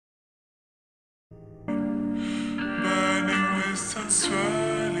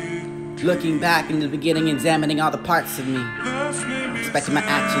Looking back in the beginning, examining all the parts of me. Expecting my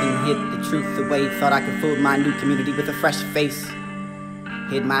action and hid the truth away. Thought I could fool my new community with a fresh face.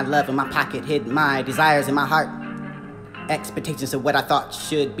 Hid my love in my pocket, hid my desires in my heart. Expectations of what I thought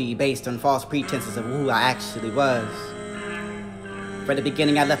should be based on false pretenses of who I actually was. From the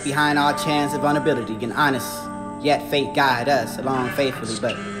beginning I left behind all chance of vulnerability and honest. Yet fate guide us along faithfully,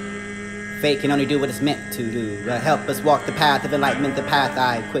 but fate can only do what it's meant to do. Help us walk the path of enlightenment, the path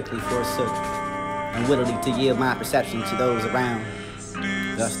I quickly forsook, unwillingly to yield my perception to those around.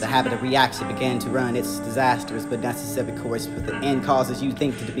 Thus the habit of reaction began to run its disastrous but necessary course, with the end causes you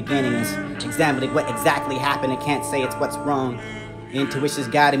think to the beginning is examining what exactly happened and can't say it's what's wrong. Intuitions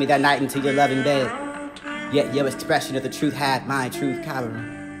guided me that night into your loving bed, yet your expression of the truth had my truth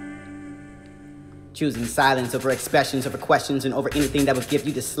cowering. Choosing silence over expressions, over questions, and over anything that would give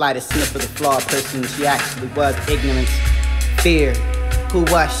you the slightest sniff of the flawed person she actually was. Ignorance, fear, who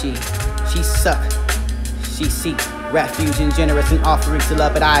was she? She sucked, she seeked refuge and generous and offerings to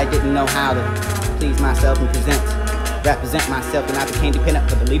love, but I didn't know how to please myself and represent myself, and I became dependent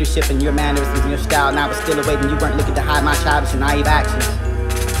for the leadership and your mannerisms and your style, and I was still awaiting. You weren't looking to hide my childish and naive actions,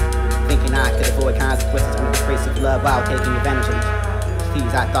 thinking I could avoid consequences under the grace of love while taking advantage of the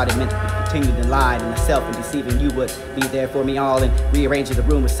keys I thought it meant to continue to lie to myself and deceiving you would be there for me all, and rearranging the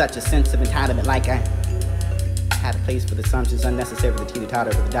room with such a sense of entitlement, like I had a place for the assumptions unnecessary for the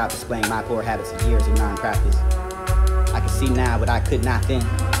teeter-totter without displaying my poor habits of years of non-practice. I can see now what I could not then.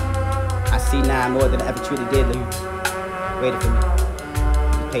 I see now more than I ever truly did. You waited for me.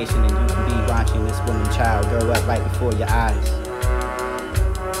 Be patient, and you can be watching this woman child grow up right before your eyes.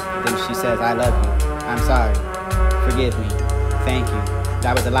 Then she says, I love you. I'm sorry. Forgive me. Thank you.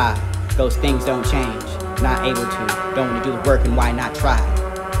 That was a lie. Those things don't change. Not able to. Don't want to do the work, and why not try?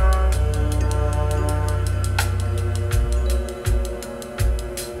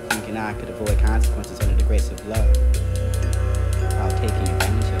 Thinking I could avoid consequences under the grace of love, while taking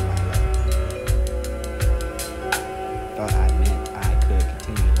advantage of my love. Thought I meant I could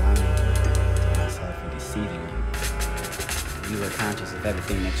continue lying to myself and deceiving you. You were conscious of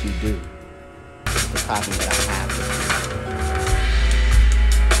everything that you do. The problem that I have with you.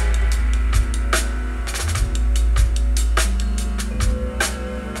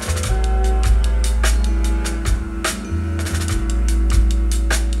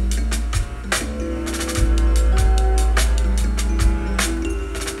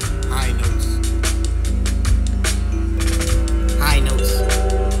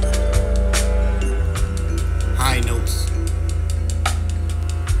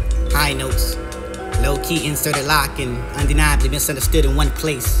 High notes, low-key inserted lock and undeniably misunderstood in one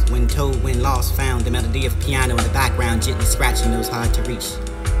place. When told, when lost, found the melody of piano in the background, gently scratching those hard to reach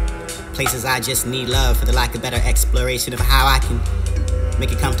places. I just need love for the lack of better exploration of how I can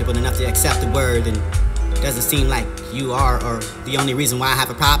make it comfortable enough to accept the word. And it doesn't seem like you are, or the only reason why I have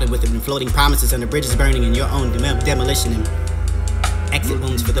a problem with it. And floating promises and the bridges burning and your own demolition and exit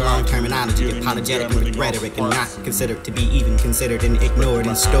wounds for the long-term analogy, apologetic with rhetoric and not considered to be even considered, and ignored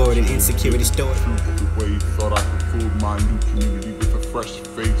and stored and insecurity stored. The way thought I could fool my new community with a fresh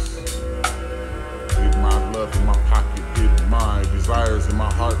face. Hid my love in my pocket, hid my desires in my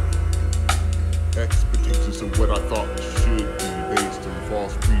heart. Expectations of what I thought should be based on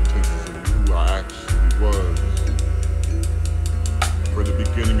false pretenses of who I actually was. From the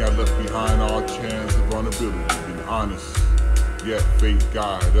beginning I left behind all chance of vulnerability, being honest. Yet fate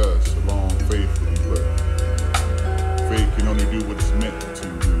guide us along faithfully, but fate can only do what it's meant to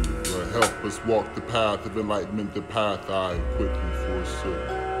do. Help us walk the path of enlightenment, the path I quickly forsook,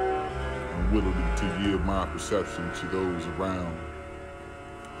 unwillingly to yield my perception to those around.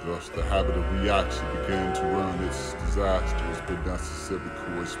 Thus the habit of reaction began to run its disastrous but necessary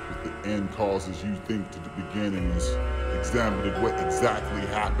course, with the end causes you think to the beginning is examining what exactly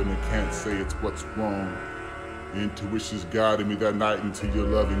happened and can't say it's what's wrong. Intuitions guided me that night into your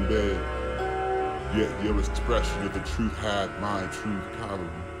loving bed, yet your expression of the truth had my truth coloring.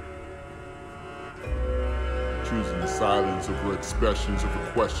 Choosing silence over expressions,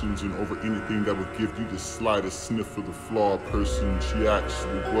 over questions, and over anything that would give you the slightest sniff of the flawed person she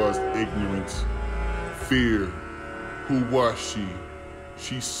actually was. Ignorance, fear, who was she?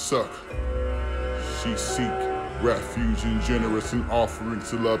 She sucked, she seek refuge and generous and offerings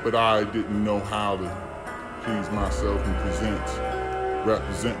to love, but I didn't know how to please myself and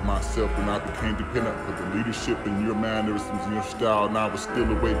represent myself, and I became dependent for the leadership and your mannerisms and your style, and I was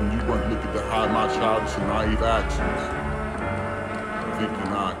still awaiting. You weren't looking to hide my childish and naive actions,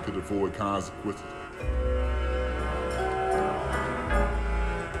 thinking I could avoid consequences.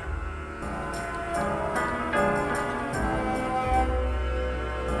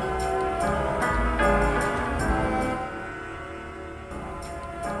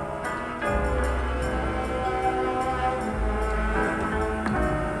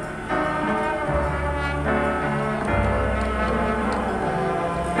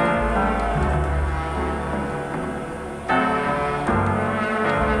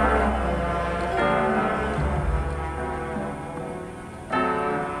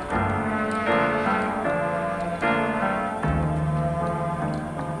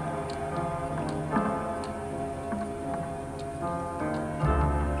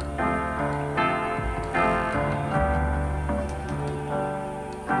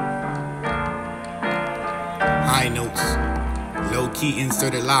 high notes. Low-key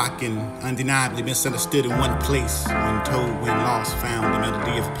inserted lock and undeniably misunderstood in one place. When told, when lost, found the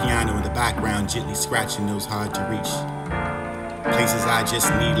melody of a piano in the background, gently scratching those hard to reach. Places I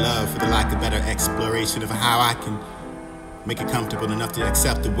just need love for the lack of better exploration of how I can make it comfortable enough to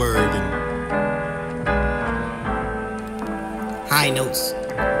accept the word and high notes,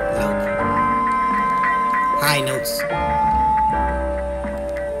 low. High notes.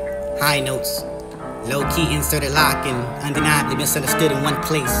 High notes. Low-key inserted lock and undeniably misunderstood in one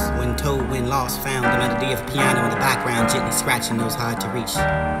place. When told, when lost, found the melody of a piano in the background, gently scratching those hard to reach.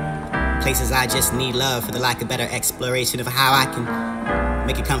 Places I just need love for the lack of better exploration of how I can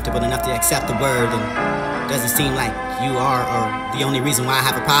make it comfortable enough to accept the word. And doesn't seem like you are or the only reason why I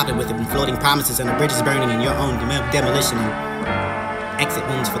have a problem with it. And floating promises and the bridges burning and your own demolition and exit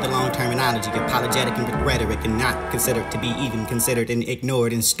wounds for the long-term analogy, apologetic and rhetoric, and not considered to be even considered and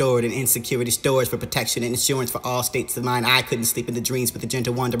ignored and stored in insecurity stores for protection and insurance for all states of mind. I couldn't sleep in the dreams with the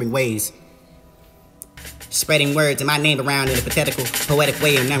gentle wandering ways. Spreading words and my name around in a pathetical, poetic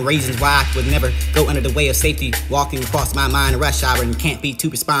way, and them reasons why I would never go under the way of safety. Walking across my mind in rush hour and can't be too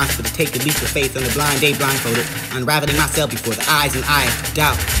responsible to take the leap of faith on the blind day blindfolded, unraveling myself before the eyes and I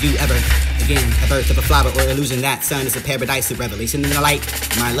doubt you ever again. A birth of a flower or illusion that sun is a paradise of revelation in the light.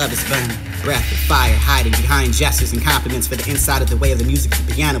 My love is burned, breath of fire hiding behind gestures and compliments for the inside of the way of the music of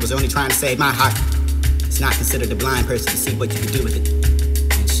the piano was only trying to save my heart. It's not considered a blind person to see what you can do with it,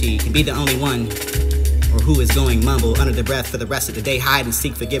 and she can be the only one. Or who is going mumble under the breath for the rest of the day, hide and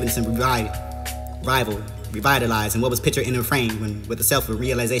seek forgiveness and revitalize. And what was pictured in the refrain when with the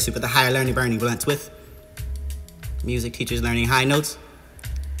self-realization with the higher learning burning blunts with music teachers learning high notes,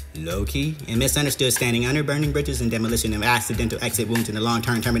 low-key and misunderstood, standing under burning bridges and demolition of accidental exit wounds and the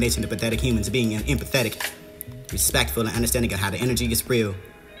long-term termination of pathetic humans being empathetic, respectful and understanding of how the energy is real.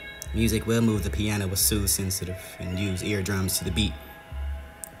 Music will move, the piano will soothe, sensitive, and use eardrums to the beat.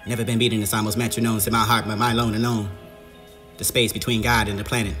 Never been beating this almost metronomes in my heart, but my alone. The space between God and the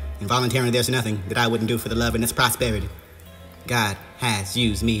planet. Involuntarily, there's nothing that I wouldn't do for the love and its prosperity. God has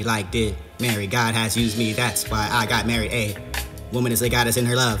used me like did Mary. God has used me, that's why I got married. A woman is a goddess in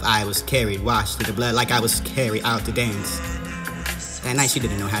her love. I was carried, washed through the blood like I was carried out to dance. That night she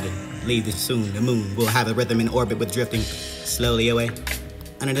didn't know how to leave the soon. The moon will have a rhythm in orbit with drifting slowly away.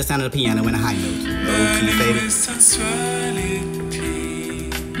 Under the sound of the piano in a high note. Low-key faded.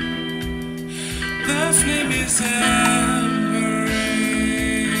 The flame is out.